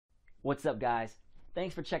What's up, guys?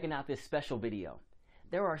 Thanks for checking out this special video.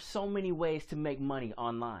 There are so many ways to make money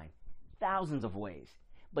online, thousands of ways.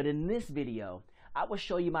 But in this video, I will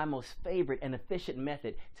show you my most favorite and efficient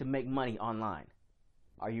method to make money online.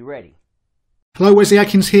 Are you ready? Hello, Wesley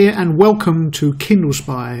Atkins here and welcome to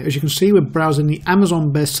KindleSpy. As you can see, we're browsing the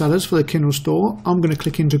Amazon bestsellers for the Kindle store. I'm going to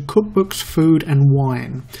click into cookbooks, food and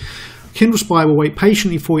wine. KindleSpy will wait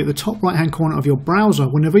patiently for you at the top right hand corner of your browser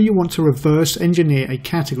whenever you want to reverse engineer a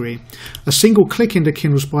category. A single click into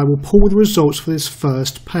KindleSpy will pull the results for this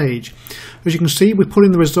first page. As you can see, we pull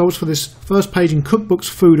in the results for this first page in cookbooks,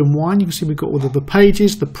 food and wine. You can see we've got all of the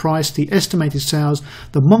pages, the price, the estimated sales,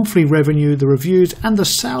 the monthly revenue, the reviews and the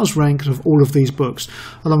sales ranks of all of these books.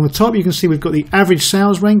 Along the top you can see we've got the average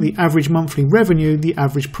sales rank, the average monthly revenue, the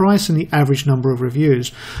average price and the average number of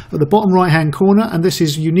reviews. At the bottom right hand corner, and this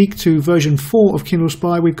is unique to version 4 of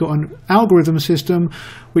KindleSpy, we've got an algorithm system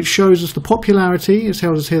which shows us the popularity. It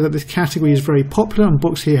tells us here that this category is very popular and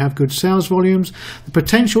books here have good sales volumes. The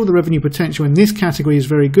potential, the revenue potential in this category is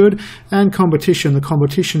very good, and competition, the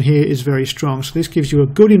competition here is very strong. So this gives you a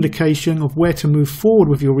good indication of where to move forward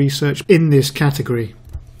with your research in this category.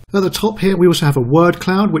 At the top here we also have a word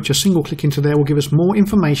cloud, which a single click into there will give us more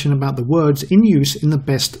information about the words in use in the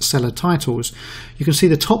bestseller titles. You can see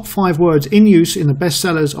the top 5 words in use in the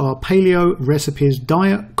bestsellers are paleo, recipes,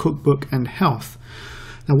 diet, cookbook and health.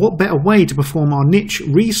 Now, what better way to perform our niche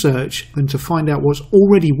research than to find out what's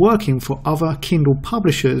already working for other Kindle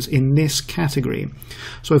publishers in this category?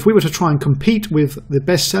 So if we were to try and compete with the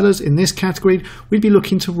bestsellers in this category, we'd be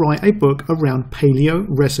looking to write a book around paleo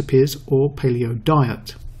recipes or paleo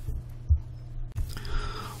diet.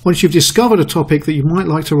 Once you've discovered a topic that you might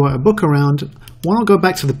like to write a book around, why not go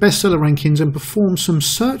back to the bestseller rankings and perform some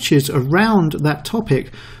searches around that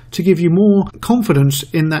topic to give you more confidence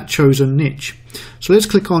in that chosen niche. So let's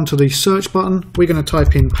click onto the search button. We're going to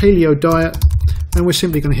type in paleo diet and we're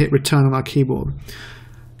simply going to hit return on our keyboard.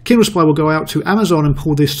 KindleSpy will go out to Amazon and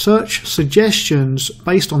pull this search suggestions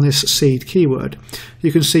based on this seed keyword.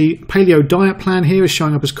 You can see paleo diet plan here is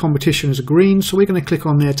showing up as competition as a green, so we're going to click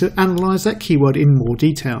on there to analyze that keyword in more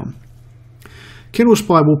detail.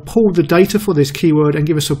 KindleSpy will pull the data for this keyword and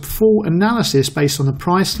give us a full analysis based on the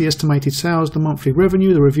price, the estimated sales, the monthly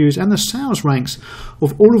revenue, the reviews and the sales ranks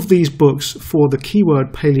of all of these books for the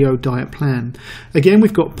keyword paleo diet plan. Again,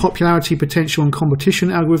 we've got popularity, potential and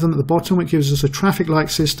competition algorithm at the bottom, which gives us a traffic-like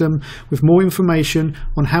system with more information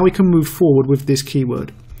on how we can move forward with this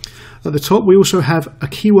keyword. At the top we also have a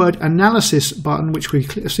keyword analysis button, which we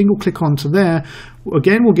a single click onto there.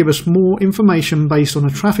 Again, will give us more information based on a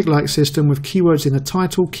traffic-like system with keywords in the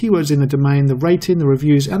title, keywords in the domain, the rating, the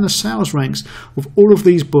reviews and the sales ranks of all of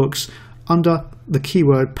these books under the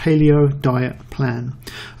keyword paleo diet plan.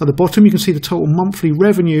 At the bottom you can see the total monthly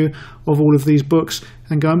revenue of all of these books,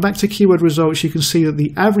 and going back to keyword results you can see that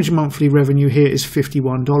the average monthly revenue here is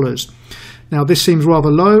 $51. Now this seems rather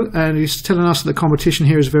low and it's telling us that the competition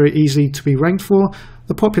here is very easy to be ranked for.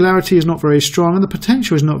 The popularity is not very strong and the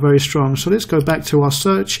potential is not very strong. So let's go back to our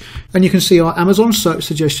search and you can see our Amazon search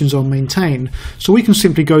suggestions are maintained. So we can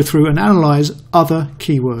simply go through and analyze other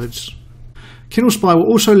keywords. KindleSpy will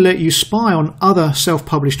also let you spy on other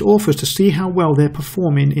self-published authors to see how well they're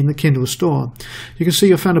performing in the Kindle store. You can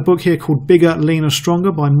see I found a book here called Bigger, Leaner,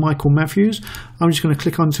 Stronger by Michael Matthews. I'm just going to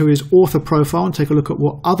click onto his author profile and take a look at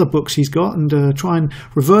what other books he's got and try and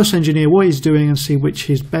reverse engineer what he's doing and see which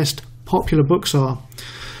his best popular books are.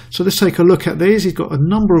 So let's take a look at these. He's got a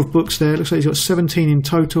number of books there. It looks like he's got 17 in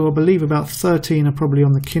total. I believe about 13 are probably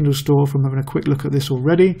on the Kindle store from having a quick look at this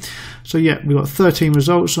already. So yeah, we've got 13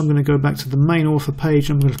 results. So I'm going to go back to the main author page.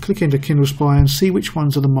 I'm going to click into KindleSpy and see which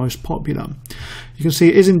ones are the most popular. You can see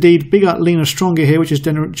it is indeed Bigger, Leaner, Stronger here, which is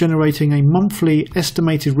generating a monthly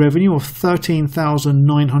estimated revenue of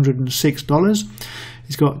 $13,906.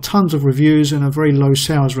 He's got tons of reviews and a very low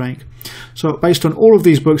sales rank. So based on all of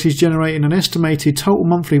these books, he's generating an estimated total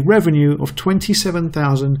monthly revenue of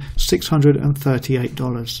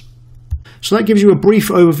 $27,638. So that gives you a brief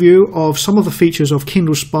overview of some of the features of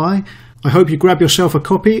KindleSpy. I hope you grab yourself a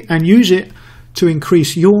copy and use it to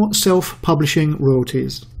increase your self-publishing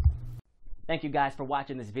royalties. Thank you guys for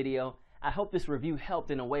watching this video. I hope this review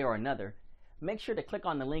helped in a way or another. Make sure to click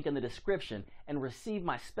on the link in the description and receive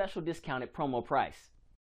my special discounted promo price.